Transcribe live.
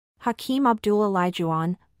Hakeem Abdul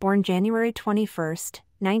Olajuwon, born January 21,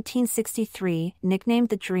 1963, nicknamed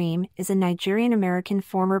The Dream, is a Nigerian-American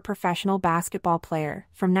former professional basketball player.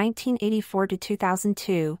 From 1984 to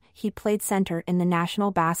 2002, he played center in the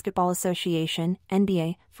National Basketball Association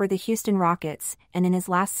 (NBA) for the Houston Rockets, and in his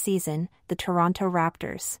last season, the Toronto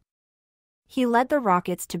Raptors. He led the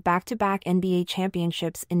Rockets to back-to-back NBA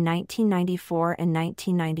championships in 1994 and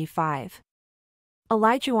 1995.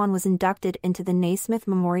 Olajuwon was inducted into the Naismith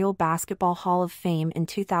Memorial Basketball Hall of Fame in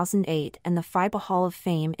 2008 and the FIBA Hall of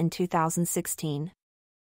Fame in 2016.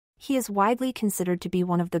 He is widely considered to be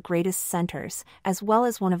one of the greatest centers, as well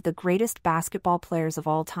as one of the greatest basketball players of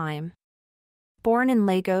all time. Born in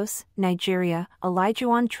Lagos, Nigeria,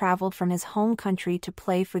 Olajuwon traveled from his home country to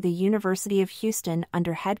play for the University of Houston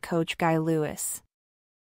under head coach Guy Lewis.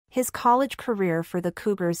 His college career for the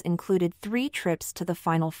Cougars included 3 trips to the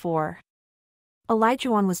Final Four.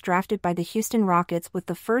 Olajuwon was drafted by the Houston Rockets with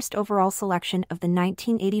the first overall selection of the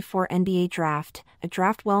 1984 NBA Draft, a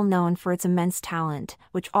draft well known for its immense talent,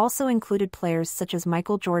 which also included players such as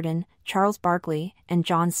Michael Jordan, Charles Barkley, and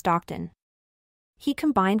John Stockton. He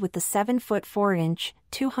combined with the 7'4",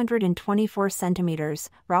 224 centimeters,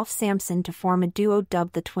 Ralph Sampson to form a duo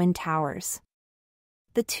dubbed the Twin Towers.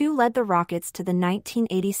 The two led the Rockets to the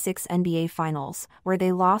 1986 NBA Finals, where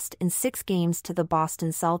they lost in 6 games to the Boston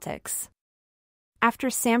Celtics.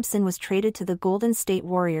 After Sampson was traded to the Golden State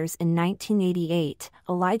Warriors in 1988,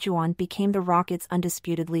 Olajuwon became the Rockets'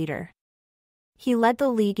 undisputed leader. He led the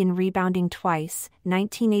league in rebounding twice,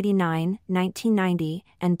 1989, 1990,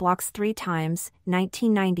 and blocks 3 times,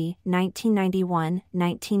 1990, 1991,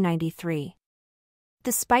 1993.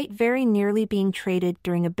 Despite very nearly being traded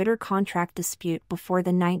during a bitter contract dispute before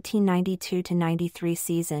the 1992-93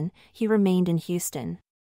 season, he remained in Houston.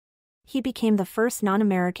 He became the first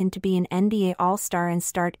non-American to be an NBA All-Star and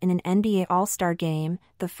start in an NBA All-Star game,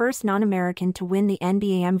 the first non-American to win the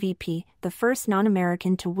NBA MVP, the first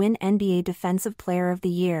non-American to win NBA Defensive Player of the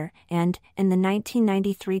Year, and, in the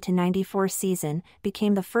 1993-94 season,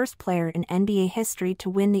 became the first player in NBA history to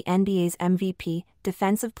win the NBA's MVP,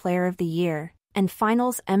 Defensive Player of the Year, and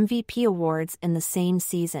Finals MVP awards in the same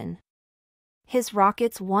season. His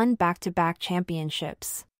Rockets won back-to-back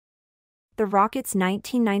championships. The Rockets'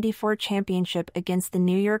 1994 championship against the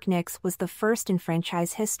New York Knicks was the first in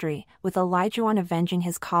franchise history, with Olajuwon avenging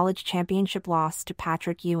his college championship loss to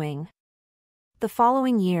Patrick Ewing. The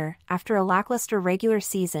following year, after a lackluster regular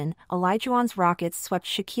season, Olajuwon's Rockets swept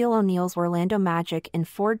Shaquille O'Neal's Orlando Magic in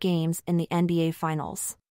 4 games in the NBA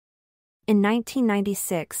Finals. In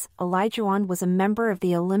 1996, Olajuwon was a member of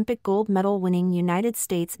the Olympic gold medal-winning United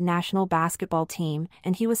States national basketball team,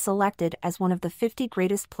 and he was selected as one of the 50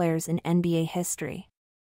 greatest players in NBA history.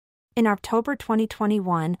 In October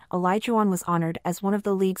 2021, Olajuwon was honored as one of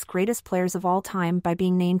the league's greatest players of all time by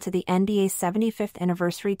being named to the NBA's 75th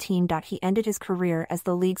anniversary team. He ended his career as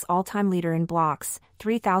the league's all-time leader in blocks,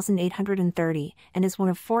 3,830, and is one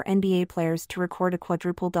of 4 NBA players to record a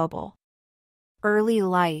quadruple-double. Early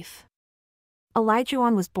life.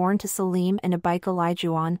 Olajuwon was born to Salim and Abike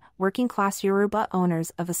Olajuwon, working-class Yoruba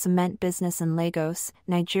owners of a cement business in Lagos,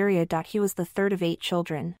 Nigeria. He was the third of 8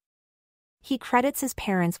 children. He credits his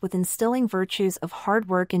parents with instilling virtues of hard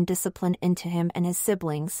work and discipline into him and his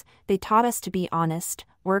siblings. They taught us to be honest,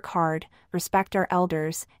 work hard, respect our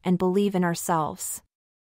elders, and believe in ourselves.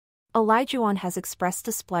 Olajuwon has expressed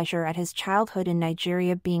displeasure at his childhood in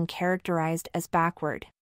Nigeria being characterized as backward.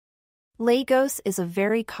 Lagos is a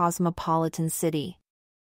very cosmopolitan city.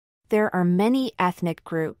 There are many ethnic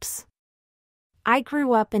groups. I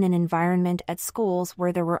grew up in an environment at schools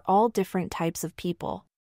where there were all different types of people.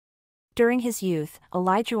 During his youth,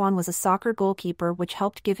 Olajuwon was a soccer goalkeeper, which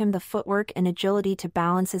helped give him the footwork and agility to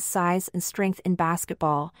balance his size and strength in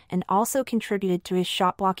basketball, and also contributed to his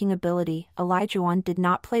shot-blocking ability. Olajuwon did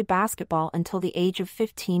not play basketball until the age of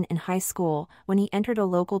 15 in high school, when he entered a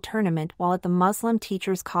local tournament while at the Muslim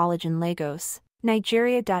Teachers College in Lagos,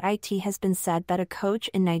 Nigeria. It has been said that a coach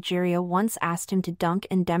in Nigeria once asked him to dunk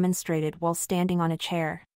and demonstrated while standing on a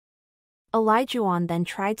chair. Olajuwon then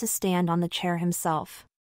tried to stand on the chair himself.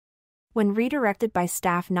 When redirected by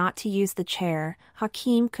staff not to use the chair,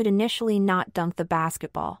 Hakeem could initially not dunk the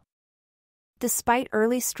basketball. Despite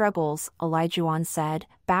early struggles, Olajuwon said,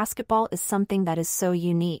 "Basketball is something that is so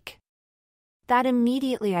unique that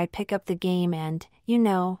immediately I pick up the game and,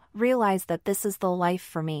 realize that this is the life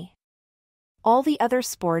for me. All the other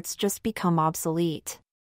sports just become obsolete."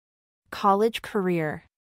 College career.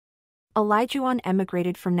 Olajuwon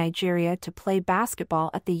emigrated from Nigeria to play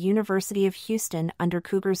basketball at the University of Houston under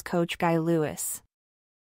Cougars coach Guy Lewis.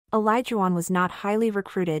 Olajuwon was not highly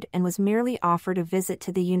recruited and was merely offered a visit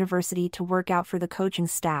to the university to work out for the coaching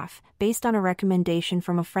staff, based on a recommendation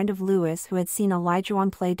from a friend of Lewis who had seen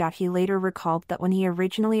Olajuwon play. He later recalled that when he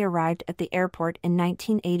originally arrived at the airport in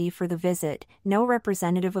 1980 for the visit, no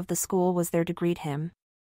representative of the school was there to greet him.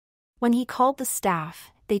 When he called the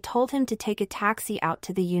staff, they told him to take a taxi out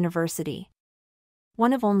to the university.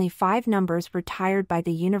 One of only 5 numbers retired by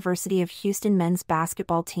the University of Houston men's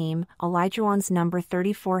basketball team, Olajuwon's number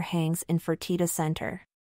 34 hangs in Fertitta Center.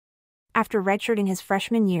 After redshirting his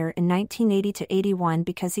freshman year in 1980-81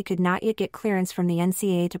 because he could not yet get clearance from the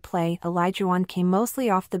NCAA to play, Olajuwon came mostly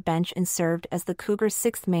off the bench and served as the Cougars'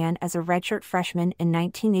 6th man as a redshirt freshman in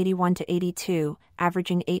 1981-82,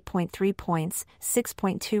 averaging 8.3 points,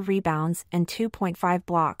 6.2 rebounds, and 2.5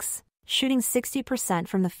 blocks, shooting 60%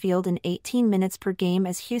 from the field in 18 minutes per game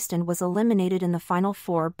as Houston was eliminated in the Final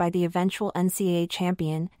Four by the eventual NCAA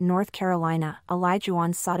champion, North Carolina.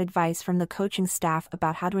 Olajuwon sought advice from the coaching staff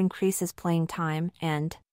about how to increase his playing time,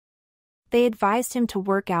 and they advised him to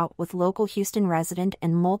work out with local Houston resident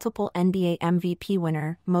and multiple NBA MVP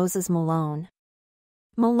winner, Moses Malone.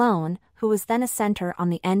 Malone, who was then a center on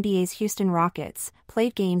the NBA's Houston Rockets,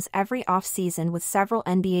 played games every off-season with several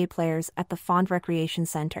NBA players at the Fond Recreation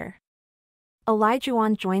Center.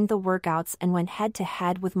 Olajuwon joined the workouts and went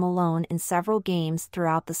head-to-head with Malone in several games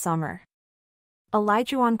throughout the summer.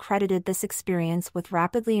 Olajuwon credited this experience with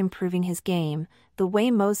rapidly improving his game. "The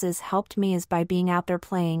way Moses helped me is by being out there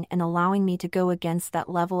playing and allowing me to go against that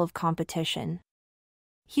level of competition.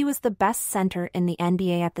 He was the best center in the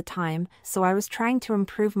NBA at the time, so I was trying to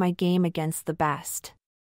improve my game against the best."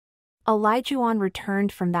 Olajuwon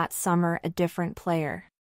returned from that summer a different player.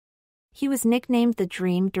 He was nicknamed the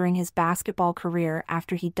Dream during his basketball career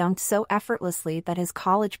after he dunked so effortlessly that his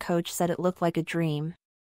college coach said it looked like a dream.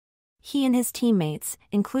 He and his teammates,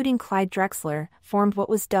 including Clyde Drexler, formed what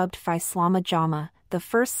was dubbed Phi Slama Jama, the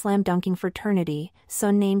first slam-dunking fraternity,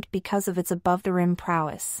 so named because of its above-the-rim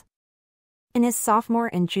prowess. In his sophomore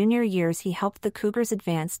and junior years he helped the Cougars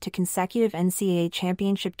advance to consecutive NCAA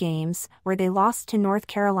championship games, where they lost to North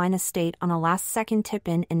Carolina State on a last-second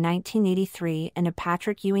tip-in in 1983 and a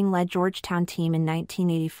Patrick Ewing-led Georgetown team in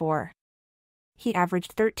 1984. He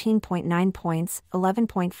averaged 13.9 points,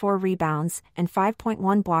 11.4 rebounds, and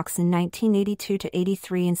 5.1 blocks in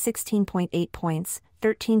 1982-83 and 16.8 points,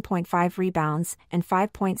 13.5 rebounds, and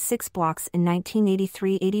 5.6 blocks in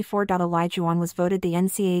 1983-84. Olajuwon was voted the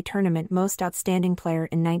NCAA Tournament Most Outstanding Player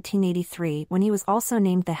in 1983 when he was also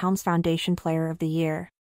named the Helms Foundation Player of the Year.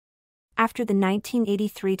 After the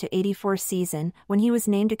 1983-84 season, when he was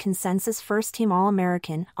named a consensus first-team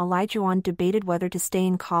All-American, Olajuwon debated whether to stay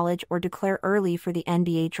in college or declare early for the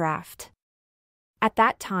NBA draft. At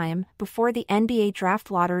that time, before the NBA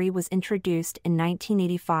draft lottery was introduced in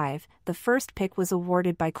 1985, the first pick was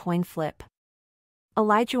awarded by coin flip.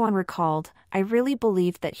 Olajuwon recalled, "I really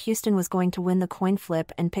believed that Houston was going to win the coin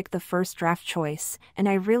flip and pick the first draft choice, and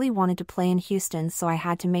I really wanted to play in Houston, so I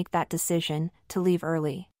had to make that decision, to leave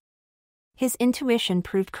early." His intuition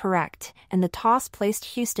proved correct, and the toss placed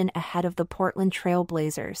Houston ahead of the Portland Trail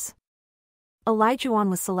Blazers. Olajuwon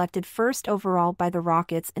was selected first overall by the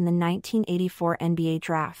Rockets in the 1984 NBA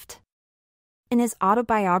draft. In his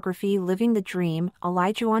autobiography Living the Dream,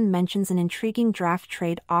 Olajuwon mentions an intriguing draft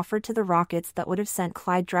trade offered to the Rockets that would have sent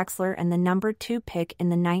Clyde Drexler and the number 2 pick in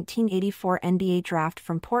the 1984 NBA draft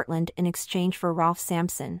from Portland in exchange for Ralph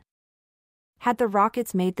Sampson. Had the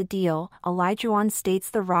Rockets made the deal, Olajuwon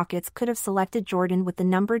states the Rockets could have selected Jordan with the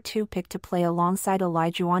number 2 pick to play alongside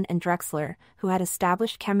Olajuwon and Drexler, who had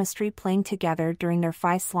established chemistry playing together during their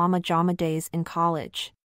Phi Slama Jama days in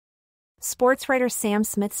college. Sports writer Sam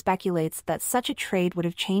Smith speculates that such a trade would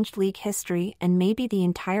have changed league history and maybe the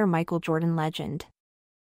entire Michael Jordan legend.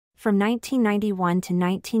 From 1991 to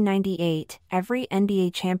 1998, every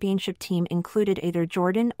NBA championship team included either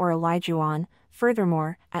Jordan or Olajuwon.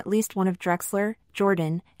 Furthermore, at least one of Drexler,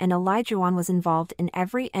 Jordan, and Olajuwon was involved in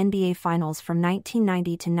every NBA Finals from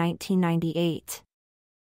 1990 to 1998.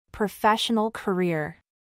 Professional career: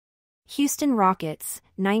 Houston Rockets,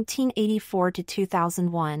 1984 to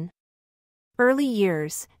 2001. Early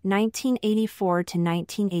years, 1984 to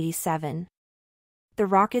 1987. The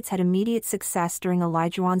Rockets had immediate success during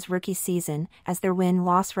Olajuwon's rookie season, as their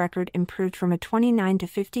win-loss record improved from a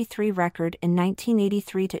 29-53 record in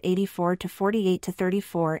 1983-84 to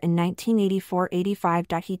 48-34 in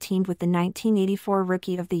 1984-85. He teamed with the 1984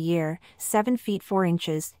 Rookie of the Year, 7 feet 4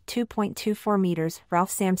 inches, 2.24 meters, Ralph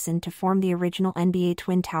Sampson to form the original NBA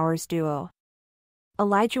Twin Towers duo.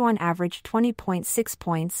 Olajuwon averaged 20.6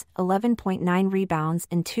 points, 11.9 rebounds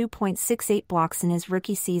and 2.68 blocks in his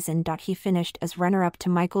rookie season. He finished as runner-up to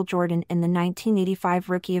Michael Jordan in the 1985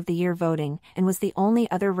 Rookie of the Year voting and was the only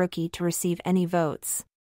other rookie to receive any votes.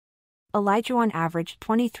 Olajuwon averaged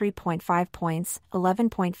 23.5 points,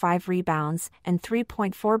 11.5 rebounds, and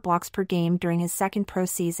 3.4 blocks per game during his second pro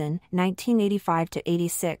season,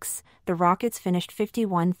 1985-86. The Rockets finished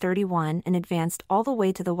 51-31 and advanced all the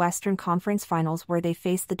way to the Western Conference Finals, where they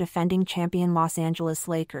faced the defending champion Los Angeles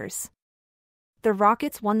Lakers. The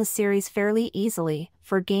Rockets won the series fairly easily,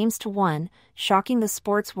 4-1, shocking the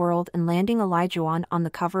sports world and landing Olajuwon on the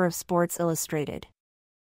cover of Sports Illustrated.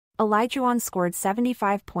 Olajuwon scored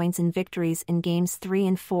 75 points in victories in Games 3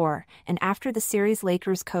 and 4, and after the series,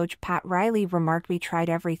 Lakers coach Pat Riley remarked, "We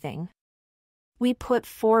tried everything. We put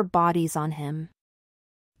 4 bodies on him.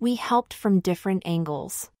 We helped from different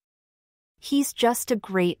angles. He's just a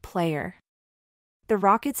great player." The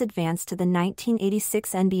Rockets advanced to the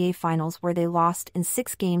 1986 NBA Finals, where they lost in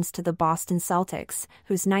 6 games to the Boston Celtics,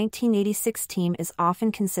 whose 1986 team is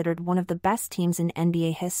often considered one of the best teams in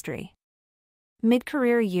NBA history.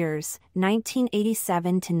 Mid-career years,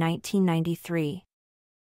 1987-1993.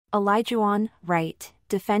 Olajuwon, right,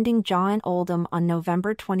 defending John Oldham on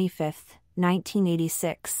November 25,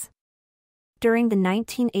 1986. During the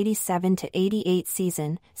 1987-88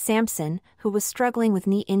 season, Sampson, who was struggling with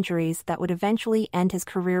knee injuries that would eventually end his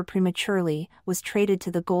career prematurely, was traded to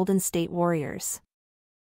the Golden State Warriors.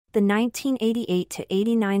 The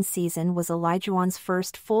 1988-89 season was Olajuwon's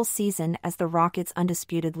first full season as the Rockets'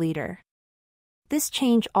 undisputed leader. This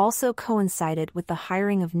change also coincided with the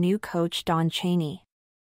hiring of new coach Don Chaney.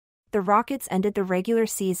 The Rockets ended the regular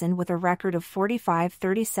season with a record of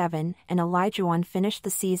 45-37, and Olajuwon finished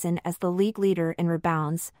the season as the league leader in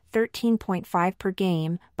rebounds, 13.5 per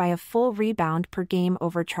game, by a full rebound per game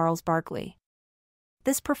over Charles Barkley.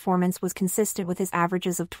 This performance was consistent with his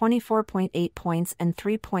averages of 24.8 points and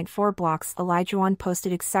 3.4 blocks. Olajuwon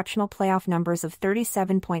posted exceptional playoff numbers of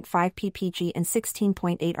 37.5 ppg and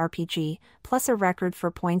 16.8 rpg, plus a record for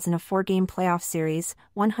points in a 4-game playoff series,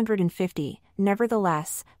 150.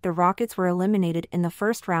 Nevertheless, the Rockets were eliminated in the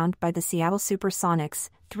first round by the Seattle Supersonics,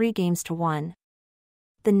 3-1.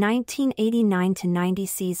 The 1989-90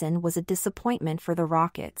 season was a disappointment for the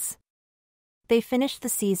Rockets. They finished the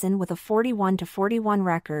season with a 41-41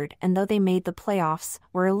 record, and though they made the playoffs,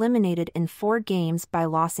 were eliminated in 4 games by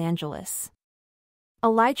Los Angeles.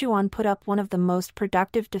 Olajuwon put up one of the most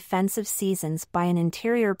productive defensive seasons by an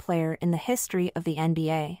interior player in the history of the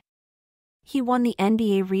NBA. He won the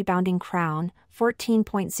NBA rebounding crown,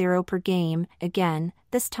 14.0 per game, again,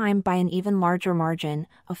 this time by an even larger margin,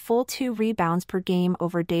 a full 2 rebounds per game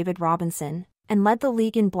over David Robinson, and led the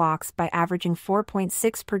league in blocks by averaging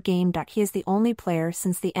 4.6 per game. He is the only player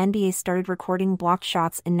since the NBA started recording blocked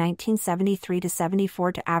shots in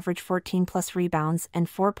 1973-74 to average 14+ rebounds and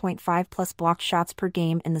 4.5+ blocked shots per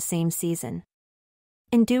game in the same season.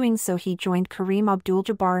 In doing so, he joined Kareem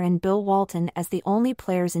Abdul-Jabbar and Bill Walton as the only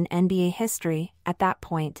players in NBA history, at that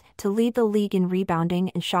point, to lead the league in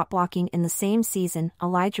rebounding and shot blocking in the same season.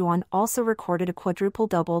 Olajuwon also recorded a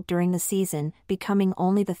quadruple-double during the season, becoming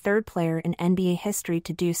only the 3rd player in NBA history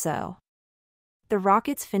to do so. The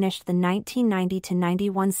Rockets finished the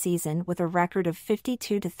 1990-91 season with a record of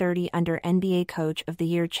 52-30 under NBA Coach of the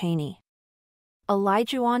Year Chaney.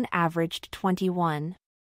 Olajuwon averaged 21.8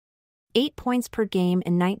 points per game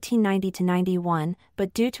in 1990-91,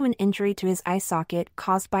 but due to an injury to his eye socket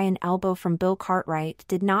caused by an elbow from Bill Cartwright,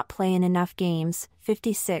 did not play in enough games,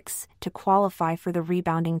 56, to qualify for the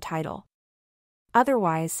rebounding title.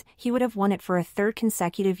 Otherwise, he would have won it for a 3rd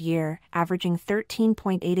consecutive year, averaging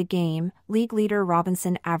 13.8 a game. League leader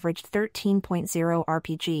Robinson averaged 13.0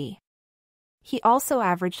 rpg. He also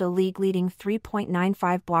averaged a league-leading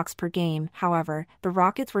 3.95 blocks per game. However, the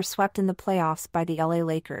Rockets were swept in the playoffs by the LA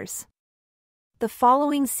Lakers. The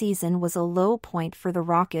following season was a low point for the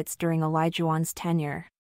Rockets during Olajuwon's tenure.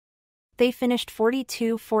 They finished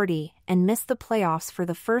 42-40 and missed the playoffs for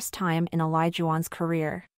the first time in Olajuwon's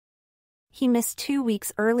career. He missed 2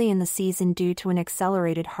 weeks early in the season due to an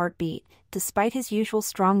accelerated heartbeat. Despite his usual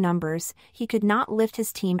strong numbers, he could not lift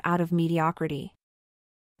his team out of mediocrity.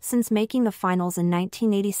 Since making the finals in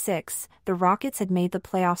 1986, the Rockets had made the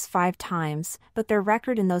playoffs 5 times, but their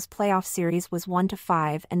record in those playoff series was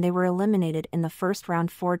 1-5 and they were eliminated in the first round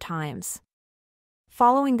 4 times.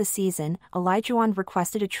 Following the season, Olajuwon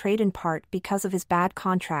requested a trade in part because of his bad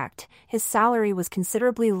contract. His salary was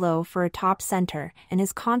considerably low for a top center, and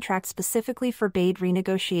his contract specifically forbade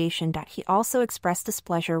renegotiation. He also expressed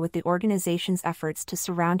displeasure with the organization's efforts to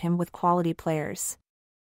surround him with quality players.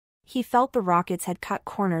 He felt the Rockets had cut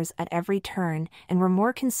corners at every turn and were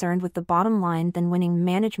more concerned with the bottom line than winning.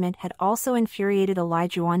 Management had also infuriated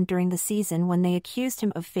Olajuwon during the season when they accused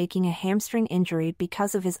him of faking a hamstring injury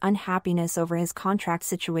because of his unhappiness over his contract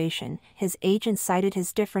situation. His agent cited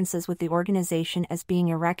his differences with the organization as being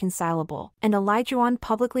irreconcilable, and Olajuwon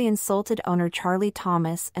publicly insulted owner Charlie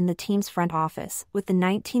Thomas and the team's front office. With the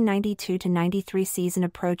 1992-93 season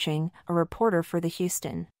approaching, a reporter for the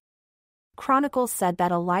Houston Chronicle said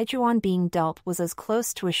that Olajuwon being dealt was as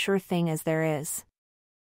close to a sure thing as there is.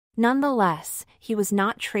 Nonetheless, he was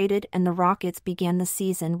not traded and the Rockets began the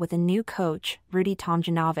season with a new coach, Rudy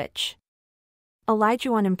Tomjanovich.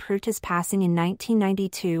 Olajuwon improved his passing in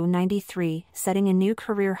 1992-93, setting a new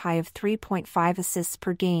career high of 3.5 assists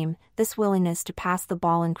per game. This willingness to pass the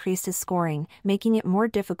ball increased his scoring, making it more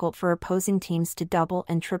difficult for opposing teams to double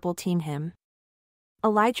and triple team him.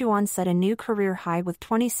 Olajuwon set a new career high with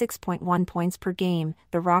 26.1 points per game.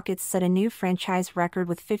 The Rockets set a new franchise record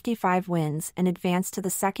with 55 wins and advanced to the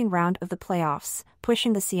second round of the playoffs,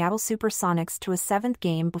 pushing the Seattle Supersonics to a seventh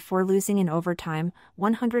game before losing in overtime,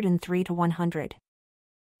 103-100.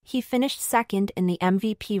 He finished second in the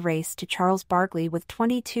MVP race to Charles Barkley with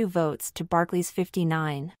 22 votes to Barkley's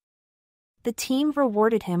 59. The team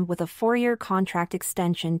rewarded him with a 4-year contract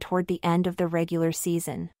extension toward the end of the regular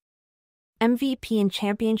season. MVP in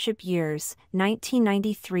championship years,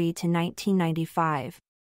 1993 to 1995.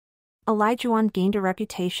 Olajuwon gained a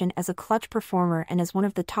reputation as a clutch performer and as one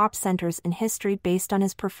of the top centers in history based on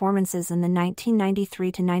his performances in the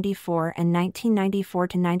 1993-94 and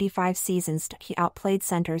 1994-95 seasons. He outplayed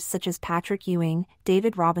centers such as Patrick Ewing,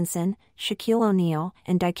 David Robinson, Shaquille O'Neal,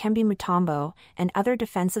 and Dikembe Mutombo, and other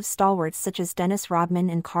defensive stalwarts such as Dennis Rodman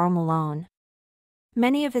and Karl Malone.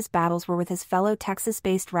 Many of his battles were with his fellow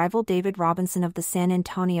Texas-based rival David Robinson of the San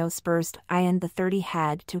Antonio Spurs. The 30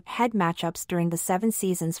 head-to-head matchups during the 7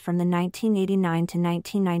 seasons from the 1989 to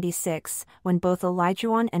 1996, when both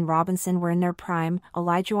Olajuwon and Robinson were in their prime.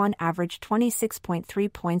 Olajuwon averaged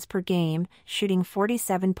 26.3 points per game, shooting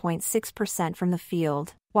 47.6% from the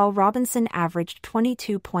field, while Robinson averaged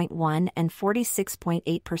 22.1 and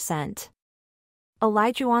 46.8%.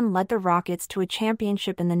 Olajuwon led the Rockets to a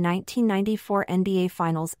championship in the 1994 NBA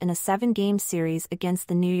Finals in a 7-game series against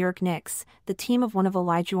the New York Knicks, the team of one of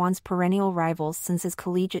Olajuwon's perennial rivals since his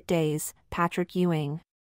collegiate days, Patrick Ewing.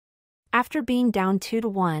 After being down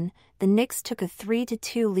 2-1, the Knicks took a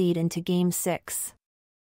 3-2 lead into Game 6.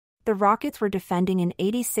 The Rockets were defending an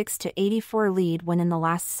 86-84 lead when in the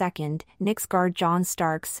last second, Knicks guard John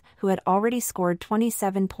Starks, who had already scored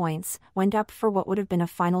 27 points, went up for what would have been a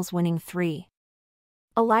finals-winning 3.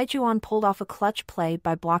 Olajuwon pulled off a clutch play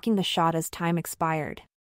by blocking the shot as time expired.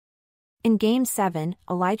 In Game 7,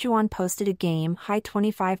 Olajuwon posted a game-high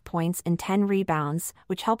 25 points and 10 rebounds,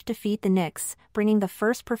 which helped defeat the Knicks, bringing the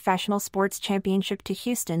first professional sports championship to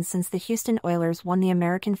Houston since the Houston Oilers won the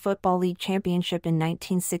American Football League championship in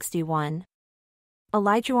 1961.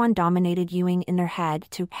 Olajuwon dominated Ewing in their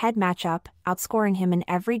head-to-head matchup, outscoring him in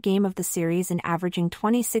every game of the series and averaging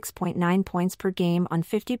 26.9 points per game on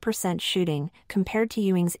 50% shooting, compared to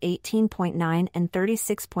Ewing's 18.9 and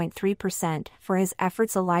 36.3%. For his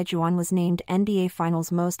efforts, Olajuwon was named NBA Finals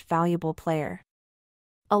Most Valuable Player.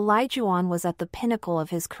 Olajuwon was at the pinnacle of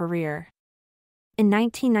his career. In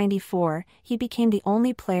 1994, he became the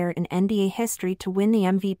only player in NBA history to win the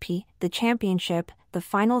MVP, the championship, the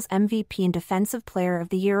Finals MVP and Defensive Player of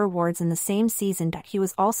the Year awards in the same season. He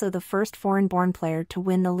was also the first foreign-born player to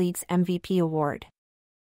win the league's MVP award.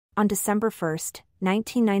 On December 1,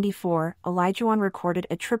 1994, Olajuwon recorded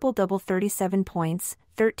a triple-double: 37 points,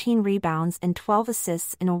 13 rebounds and 12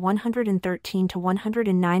 assists in a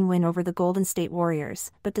 113-109 win over the Golden State Warriors.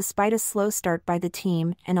 But despite a slow start by the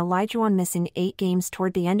team and Olajuwon missing 8 games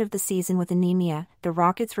toward the end of the season with anemia, the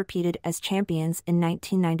Rockets repeated as champions in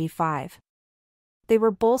 1995. They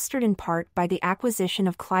were bolstered in part by the acquisition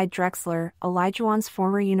of Clyde Drexler, Olajuwon's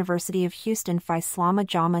former University of Houston Phi Slama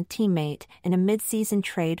Jama teammate, in a mid-season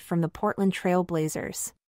trade from the Portland Trail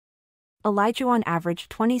Blazers. Olajuwon averaged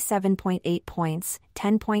 27.8 points,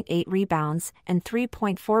 10.8 rebounds, and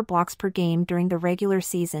 3.4 blocks per game during the regular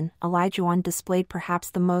season. Olajuwon displayed perhaps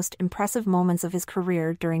the most impressive moments of his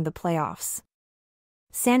career during the playoffs.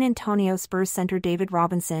 San Antonio Spurs center David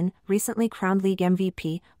Robinson, recently crowned league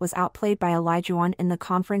MVP, was outplayed by Olajuwon in the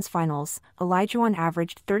conference finals. Olajuwon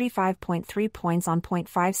averaged 35.3 points on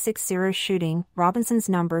 .560 shooting. Robinson's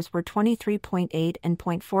numbers were 23.8 and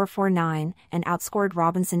 .449, and outscored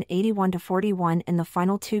Robinson 81-41 in the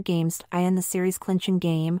final 2 games. In the series-clinching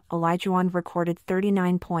game, Olajuwon recorded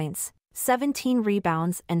 39 points, 17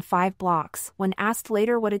 rebounds and 5 blocks. When asked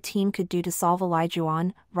later what a team could do to solve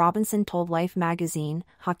Olajuwon, Robinson told Life magazine,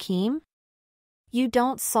 "Hakeem? You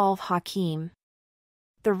don't solve Hakeem."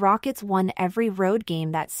 The Rockets won every road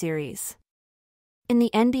game that series. In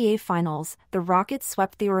the NBA Finals, the Rockets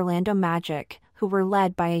swept the Orlando Magic, who were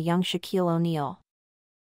led by a young Shaquille O'Neal.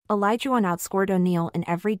 Olajuwon outscored O'Neal in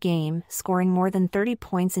every game, scoring more than 30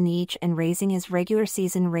 points in each and raising his regular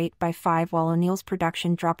season rate by 5 while O'Neal's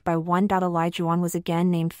production dropped by 1. Olajuwon was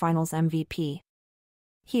again named Finals MVP.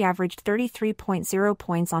 He averaged 33.0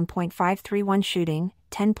 points on .531 shooting,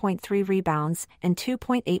 10.3 rebounds, and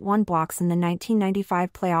 2.81 blocks in the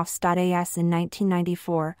 1995 playoffs. In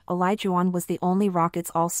 1994, Olajuwon was the only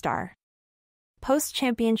Rockets All-Star.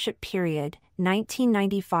 Post-championship period,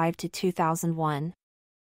 1995 to 2001.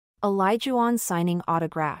 Olajuwon signing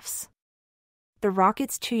autographs. The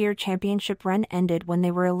Rockets' two-year championship run ended when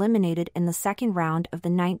they were eliminated in the second round of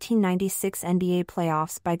the 1996 NBA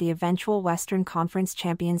playoffs by the eventual Western Conference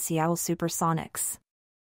champion Seattle Supersonics.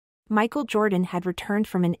 Michael Jordan had returned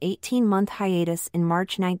from an 18-month hiatus in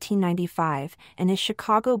March 1995, and his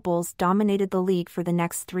Chicago Bulls dominated the league for the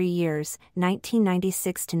next 3 years,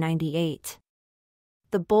 1996 to 98.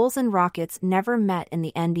 The Bulls and Rockets never met in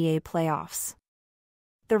the NBA playoffs.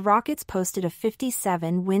 The Rockets posted a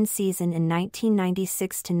 57-win season in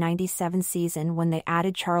 1996-97 season when they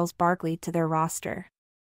added Charles Barkley to their roster.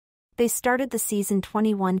 They started the season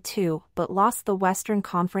 21-2 but lost the Western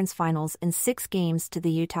Conference Finals in 6 games to the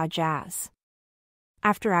Utah Jazz.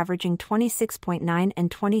 After averaging 26.9 and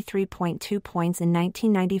 23.2 points in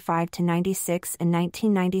 1995-96 and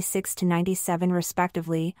 1996-97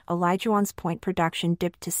 respectively, Olajuwon's point production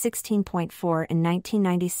dipped to 16.4 in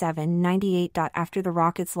 1997-98. After the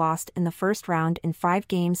Rockets lost in the first round in 5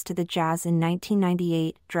 games to the Jazz in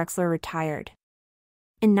 1998, Drexler retired.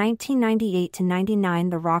 In 1998-99,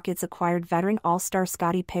 the Rockets acquired veteran All-Star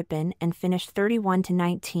Scottie Pippen and finished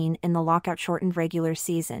 31-19 in the lockout-shortened regular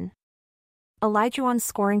season. Olajuwon's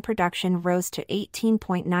scoring production rose to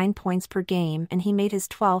 18.9 points per game and he made his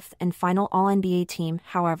 12th and final All-NBA team.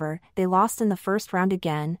 However, they lost in the first round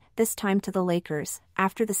again, this time to the Lakers.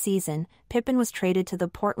 After the season, Pippen was traded to the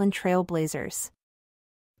Portland Trail Blazers.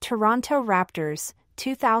 Toronto Raptors,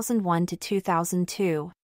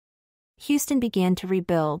 2001-2002. Houston began to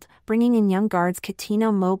rebuild, bringing in young guards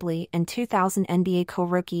Cuttino Mobley and 2000 NBA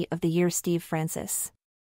Co-Rookie of the Year Steve Francis.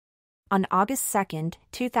 On August 2,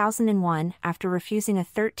 2001, after refusing a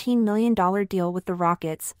 $13 million deal with the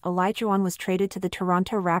Rockets, Olajuwon was traded to the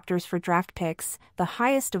Toronto Raptors for draft picks, the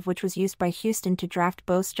highest of which was used by Houston to draft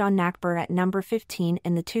Bojan Nakber at number 15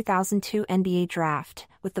 in the 2002 NBA Draft,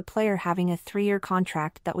 with the player having a 3-year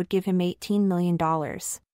contract that would give him $18 million.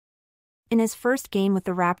 In his first game with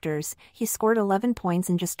the Raptors, he scored 11 points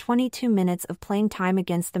in just 22 minutes of playing time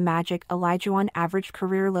against the Magic. Olajuwon averaged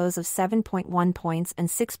career lows of 7.1 points and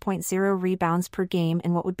 6.0 rebounds per game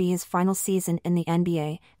in what would be his final season in the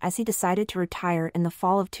NBA, as he decided to retire in the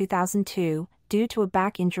fall of 2002. Due to a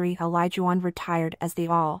back injury, Olajuwon retired as the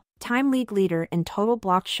all-time league leader in total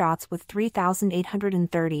blocked shots with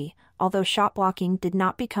 3,830, although shot blocking did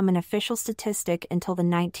not become an official statistic until the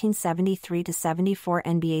 1973-74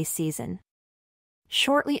 NBA season.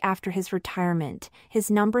 Shortly after his retirement, his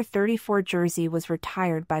number 34 jersey was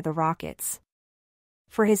retired by the Rockets.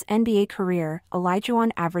 For his NBA career, Olajuwon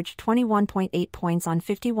averaged 21.8 points on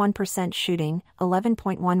 51% shooting,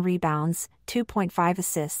 11.1 rebounds, 2.5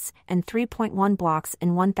 assists, and 3.1 blocks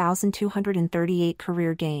in 1,238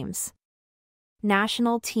 career games.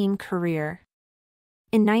 National team career.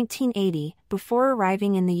 In 1980, before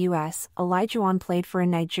arriving in the U.S., Olajuwon played for a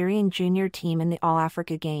Nigerian junior team in the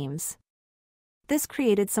All-Africa Games. This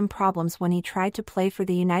created some problems when he tried to play for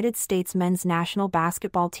the United States men's national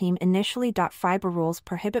basketball team initially. FIBA rules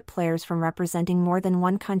prohibit players from representing more than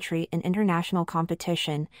one country in international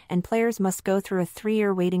competition, and players must go through a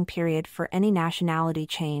 3-year waiting period for any nationality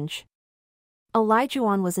change.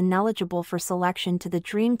 Olajuwon was ineligible for selection to the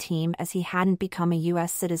Dream Team as he hadn't become a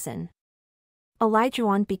U.S. citizen.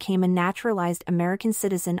 Olajuwon became a naturalized American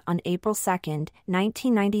citizen on April 2,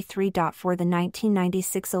 1993. For the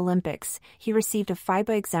 1996 Olympics, he received a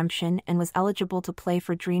FIBA exemption and was eligible to play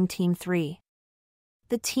for Dream Team 3.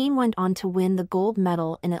 The team went on to win the gold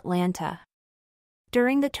medal in Atlanta.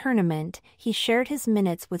 During the tournament, he shared his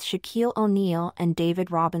minutes with Shaquille O'Neal and David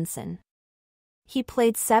Robinson. He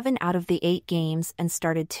played 7 out of the 8 games and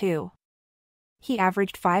started 2. He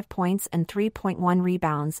averaged 5 points and 3.1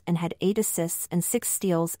 rebounds and had 8 assists and 6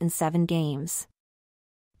 steals in 7 games.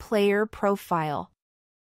 Player profile.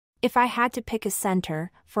 If I had to pick a center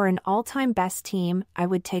for an all-time best team, I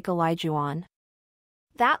would take Olajuwon.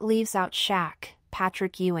 That leaves out Shaq,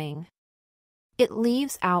 Patrick Ewing, It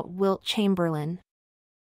leaves out Wilt Chamberlain.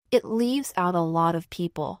 It leaves out a lot of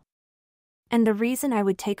people. And the reason I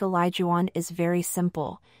would take Olajuwon is very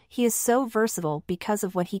simple. He is so versatile because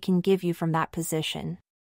of what he can give you from that position.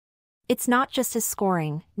 It's not just his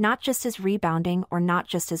scoring, not just his rebounding, or not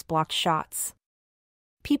just his blocked shots.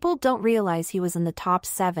 People don't realize he was in the top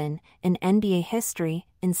 7 in NBA history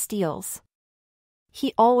in steals.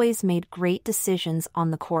 He always made great decisions on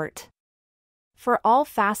the court. For all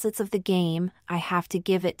facets of the game, I have to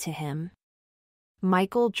give it to him.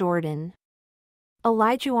 Michael Jordan.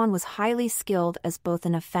 Olajuwon was highly skilled as both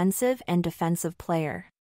an offensive and defensive player.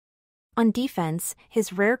 On defense,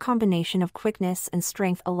 his rare combination of quickness and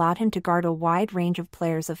strength allowed him to guard a wide range of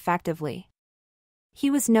players effectively. He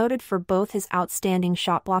was noted for both his outstanding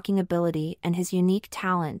shot-blocking ability and his unique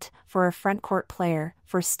talent, for a frontcourt player,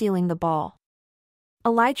 for stealing the ball.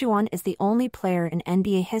 Olajuwon is the only player in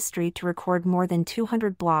NBA history to record more than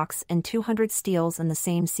 200 blocks and 200 steals in the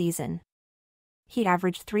same season. He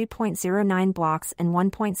averaged 3.09 blocks and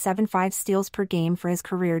 1.75 steals per game for his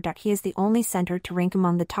career. He is the only center to rank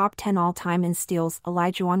among the top 10 all-time in steals.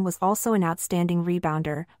 Olajuwon was also an outstanding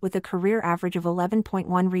rebounder, with a career average of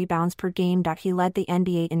 11.1 rebounds per game. He led the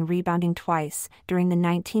NBA in rebounding twice, during the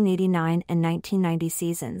 1989 and 1990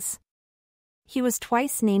 seasons. He was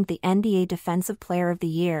twice named the NBA Defensive Player of the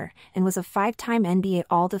Year, and was a 5-time NBA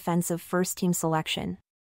All-Defensive First-Team selection.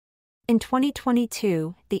 In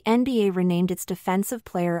 2022, the NBA renamed its Defensive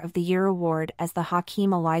Player of the Year award as the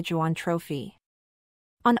Hakeem Olajuwon Trophy.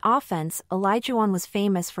 On offense, Olajuwon was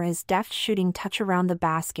famous for his deft shooting touch around the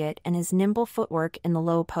basket and his nimble footwork in the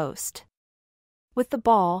low post. With the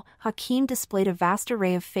ball, Hakeem displayed a vast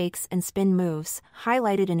array of fakes and spin moves,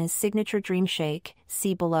 highlighted in his signature dream shake,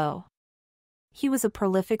 see below. He was a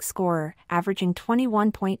prolific scorer, averaging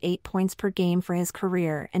 21.8 points per game for his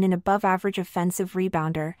career, and an above-average offensive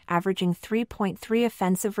rebounder, averaging 3.3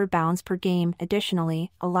 offensive rebounds per game. Additionally,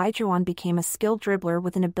 Olajuwon became a skilled dribbler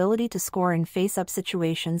with an ability to score in face-up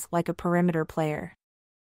situations like a perimeter player.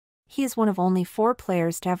 He is one of only 4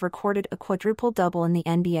 players to have recorded a quadruple-double in the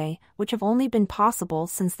NBA, which have only been possible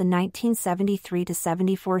since the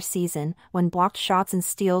 1973-74 season, when blocked shots and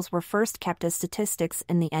steals were first kept as statistics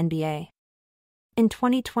in the NBA. In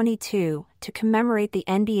 2022, to commemorate the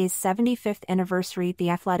NBA's 75th anniversary, The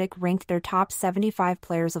Athletic ranked their top 75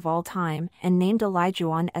 players of all time and named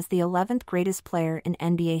Olajuwon as the 11th greatest player in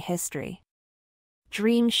NBA history.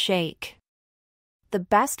 Dream Shake. The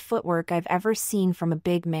best footwork I've ever seen from a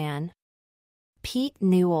big man. Pete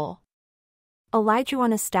Newell.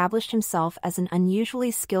 Olajuwon established himself as an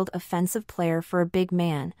unusually skilled offensive player for a big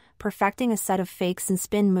man, perfecting a set of fakes and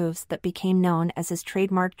spin moves that became known as his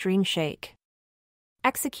trademark Dream Shake.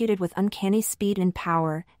 Executed with uncanny speed and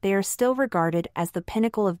power, they are still regarded as the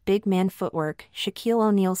pinnacle of big man footwork. Shaquille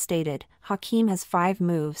O'Neal stated, "Hakeem has 5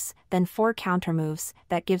 moves, then 4 counter-moves,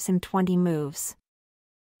 that gives him 20 moves."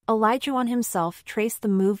 Olajuwon himself traced the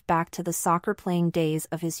move back to the soccer-playing days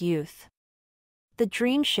of his youth. The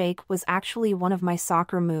Dream Shake was actually one of my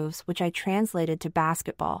soccer moves, which I translated to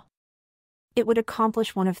basketball. It would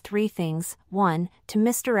accomplish one of 3 things: 1, to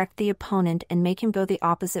misdirect the opponent and make him go the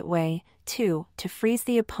opposite way; 2, to freeze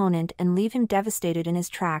the opponent and leave him devastated in his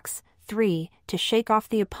tracks; 3, to shake off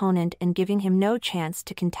the opponent and giving him no chance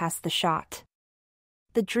to contest the shot.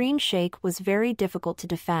 The Dream Shake was very difficult to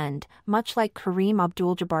defend, much like Kareem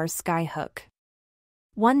Abdul-Jabbar's skyhook.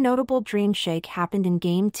 One notable Dream Shake happened in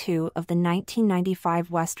Game 2 of the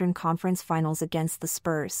 1995 Western Conference Finals against the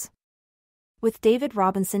Spurs. With David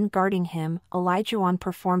Robinson guarding him, Olajuwon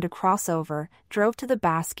performed a crossover, drove to the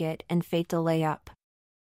basket and faked a layup.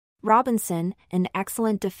 Robinson, an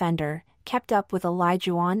excellent defender, kept up with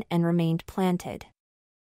Olajuwon and remained planted.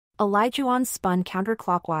 Olajuwon spun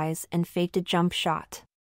counterclockwise and faked a jump shot.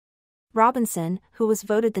 Robinson, who was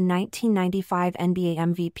voted the 1995 NBA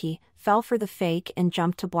MVP, fell for the fake and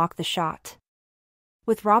jumped to block the shot.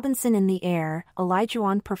 With Robinson in the air,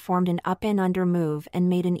 Olajuwon performed an up and under move and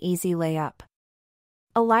made an easy layup.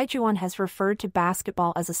 Olajuwon has referred to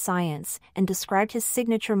basketball as a science and described his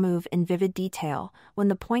signature move in vivid detail: "When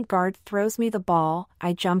the point guard throws me the ball,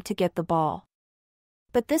 I jump to get the ball."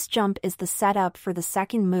 But this jump is the setup for the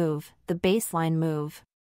second move, the baseline move.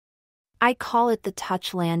 I call it the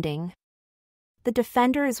touch landing. The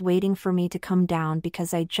defender is waiting for me to come down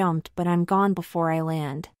because I jumped, but I'm gone before I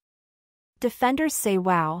land. Defenders say,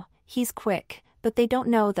 "Wow, he's quick," but they don't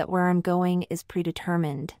know that where I'm going is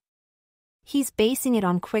predetermined. He's basing it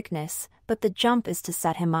on quickness, but the jump is to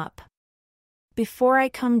set him up. Before I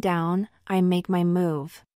come down, I make my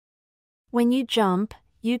move. When you jump,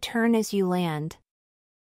 you turn as you land.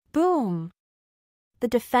 Boom! The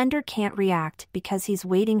defender can't react because he's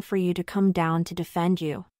waiting for you to come down to defend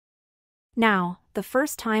you. Now, the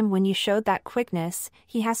first time when you showed that quickness,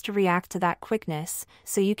 he has to react to that quickness,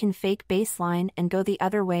 so you can fake baseline and go the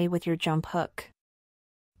other way with your jump hook.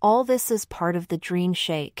 All this is part of the dream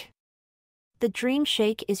shake. The dream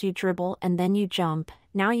shake is you dribble and then you jump.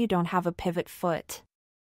 Now you don't have a pivot foot.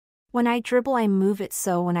 When I dribble, I move it,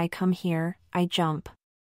 so when I come here, I jump.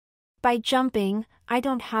 By jumping, I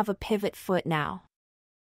don't have a pivot foot now.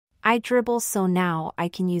 I dribble, so now I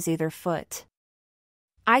can use either foot.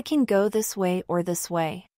 I can go this way or this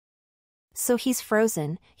way. So he's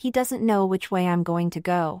frozen, he doesn't know which way I'm going to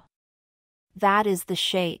go. That is the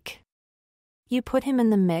shake. You put him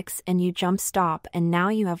in the mix and you jump stop, and now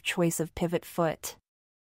you have choice of pivot foot.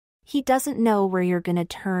 He doesn't know where you're gonna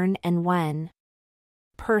turn and when.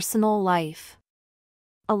 Personal life.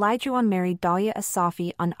 Olajuwon married Dalia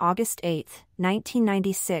Asafi on August 8,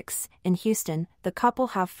 1996, in Houston. The couple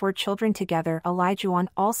have 4 children together. Olajuwon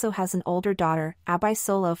also has an older daughter,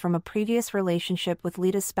 Abisolo, from a previous relationship with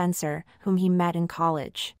Lita Spencer, whom he met in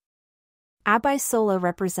college. Abisolo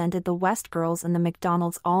represented the West girls in the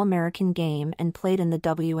McDonald's All-American game and played in the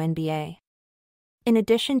WNBA. In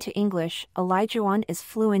addition to English, Olajuwon is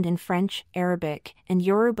fluent in French, Arabic, and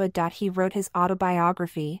Yoruba. He wrote his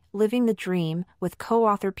autobiography, Living the Dream, with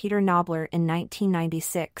co-author Peter Knobler in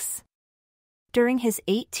 1996. During his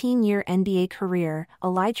 18-year NBA career,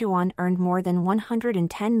 Olajuwon earned more than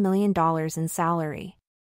 $110 million in salary.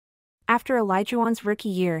 After Olajuwon's rookie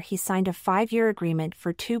year, he signed a 5-year agreement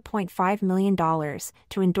for $2.5 million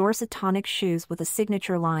to endorse Atonic shoes with a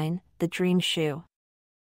signature line, the Dream Shoe.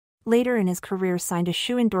 Later in his career, signed a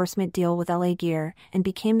shoe endorsement deal with LA Gear and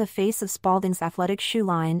became the face of Spalding's athletic shoe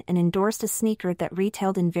line and endorsed a sneaker that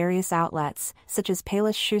retailed in various outlets, such as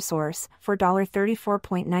Payless Shoe Source, for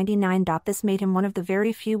 $34.99. This made him one of the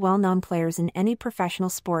very few well-known players in any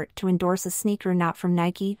professional sport to endorse a sneaker not from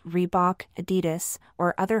Nike, Reebok, Adidas,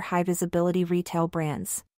 or other high-visibility retail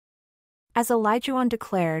brands. As Olajuwon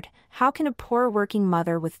declared, "How can a poor working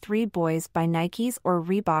mother with 3 boys buy Nikes or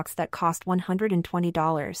Reeboks that cost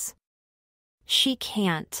 $120? She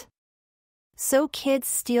can't. So kids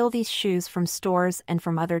steal these shoes from stores and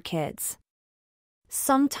from other kids.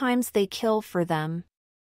 Sometimes they kill for them."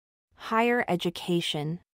 Higher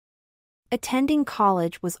education. Attending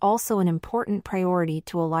college was also an important priority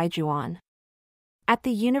to Olajuwon. At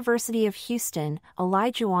the University of Houston,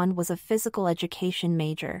 Olajuwon was a physical education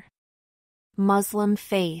major. Muslim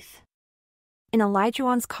faith. In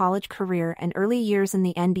Olajuwon's college career and early years in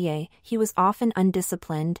the NBA, he was often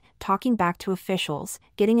undisciplined, talking back to officials,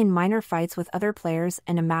 getting in minor fights with other players,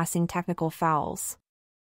 and amassing technical fouls.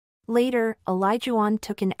 Later, Olajuwon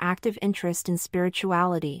took an active interest in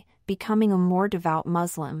spirituality, becoming a more devout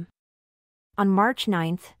Muslim. On March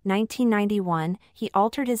 9, 1991, he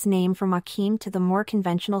altered his name from Hakeem to the more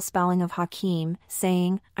conventional spelling of Hakeem,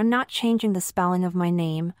 saying, "I'm not changing the spelling of my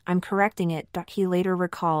name, I'm correcting it." He later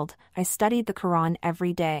recalled, "I studied the Quran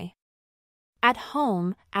every day. At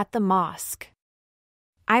home, at the mosque.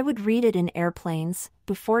 I would read it in airplanes,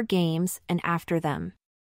 before games and after them.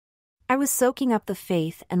 I was soaking up the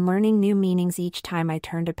faith and learning new meanings each time I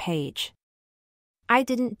turned a page. I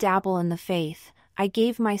didn't dabble in the faith, I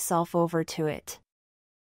gave myself over to it."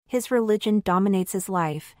 His religion dominates his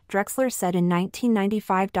life, Drexler said in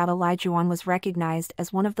 1995. Olajuwon was recognized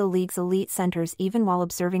as one of the league's elite centers even while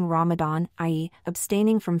observing Ramadan, i.e.,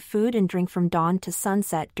 abstaining from food and drink from dawn to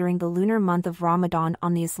sunset during the lunar month of Ramadan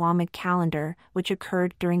on the Islamic calendar, which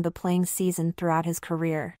occurred during the playing season throughout his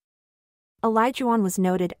career. Olajuwon was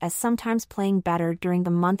noted as sometimes playing better during the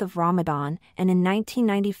month of Ramadan, and in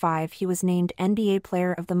 1995 he was named NBA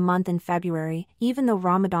Player of the Month in February, even though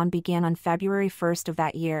Ramadan began on February 1 of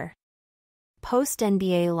that year.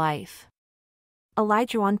 Post-NBA life.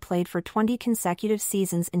 Olajuwon played for 20 consecutive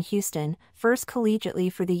seasons in Houston, first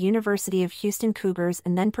collegiately for the University of Houston Cougars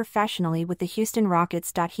and then professionally with the Houston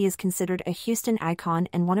Rockets. He is considered a Houston icon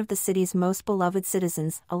and one of the city's most beloved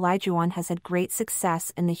citizens. Olajuwon has had great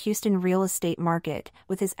success in the Houston real estate market,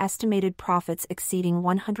 with his estimated profits exceeding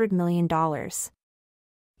 $100 million.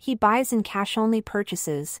 He buys in cash-only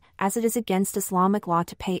purchases, as it is against Islamic law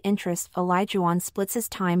to pay interest. Olajuwon splits his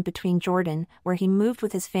time between Jordan, where he moved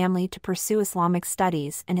with his family to pursue Islamic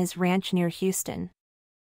studies, and his ranch near Houston.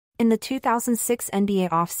 In the 2006 NBA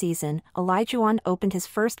offseason, Olajuwon opened his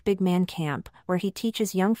first big man camp, where he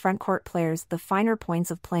teaches young frontcourt players the finer points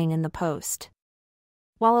of playing in the post.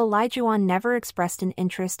 While Olajuwon never expressed an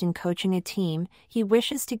interest in coaching a team, he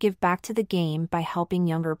wishes to give back to the game by helping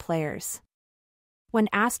younger players. When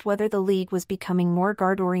asked whether the league was becoming more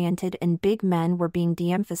guard-oriented and big men were being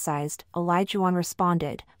de-emphasized, Olajuwon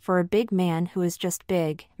responded, "For a big man who is just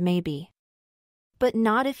big, maybe. But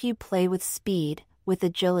not if you play with speed, with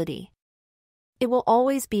agility. It will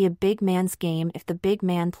always be a big man's game if the big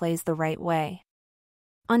man plays the right way.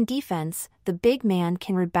 On defense, the big man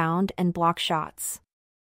can rebound and block shots.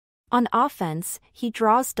 On offense, he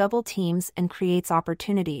draws double teams and creates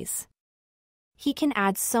opportunities. He can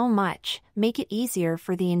add so much, make it easier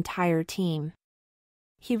for the entire team."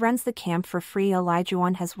 He runs the camp for free.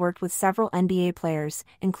 Olajuwon has worked with several NBA players,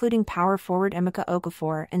 including power forward Emeka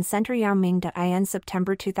Okafor and center Yao Ming. In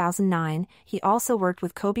September 2009, he also worked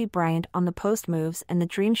with Kobe Bryant on the post moves and the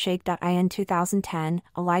Dream Shake. In 2010,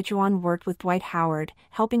 Olajuwon worked with Dwight Howard,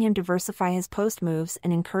 helping him diversify his post moves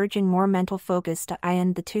and encouraging more mental focus.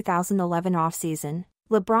 In the 2011 offseason,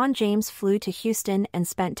 LeBron James flew to Houston and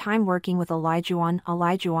spent time working with Olajuwon.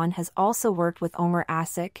 Olajuwon has also worked with Omer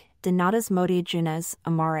Asik, Donatas Motiejunas,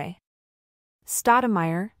 Amare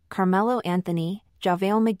Stoudemire, Carmelo Anthony,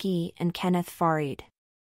 JaVale McGee and Kenneth Farid.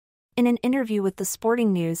 In an interview with The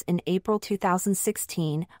Sporting News in April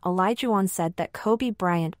 2016, Olajuwon said that Kobe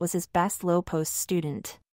Bryant was his best low-post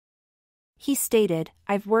student. He stated,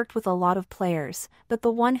 "I've worked with a lot of players, but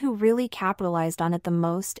the one who really capitalized on it the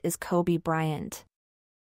most is Kobe Bryant.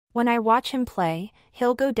 When I watch him play,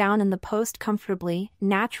 he'll go down in the post comfortably,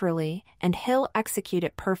 naturally, and he'll execute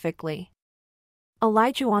it perfectly."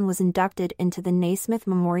 Olajuwon was inducted into the Naismith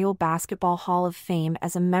Memorial Basketball Hall of Fame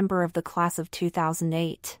as a member of the class of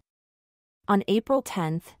 2008. On April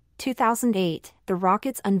 10, 2008, the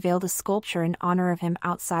Rockets unveiled a sculpture in honor of him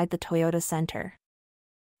outside the Toyota Center.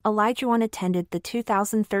 Olajuwon attended the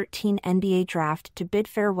 2013 NBA Draft to bid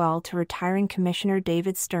farewell to retiring Commissioner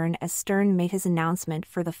David Stern as Stern made his announcement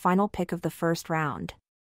for the final pick of the first round.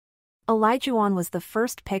 Olajuwon was the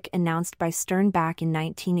first pick announced by Stern back in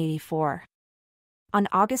 1984. On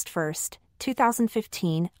August 1,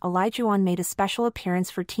 2015, Olajuwon made a special appearance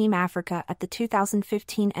for Team Africa at the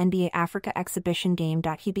 2015 NBA Africa Exhibition Game.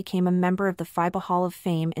 He became a member of the FIBA Hall of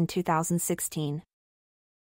Fame in 2016.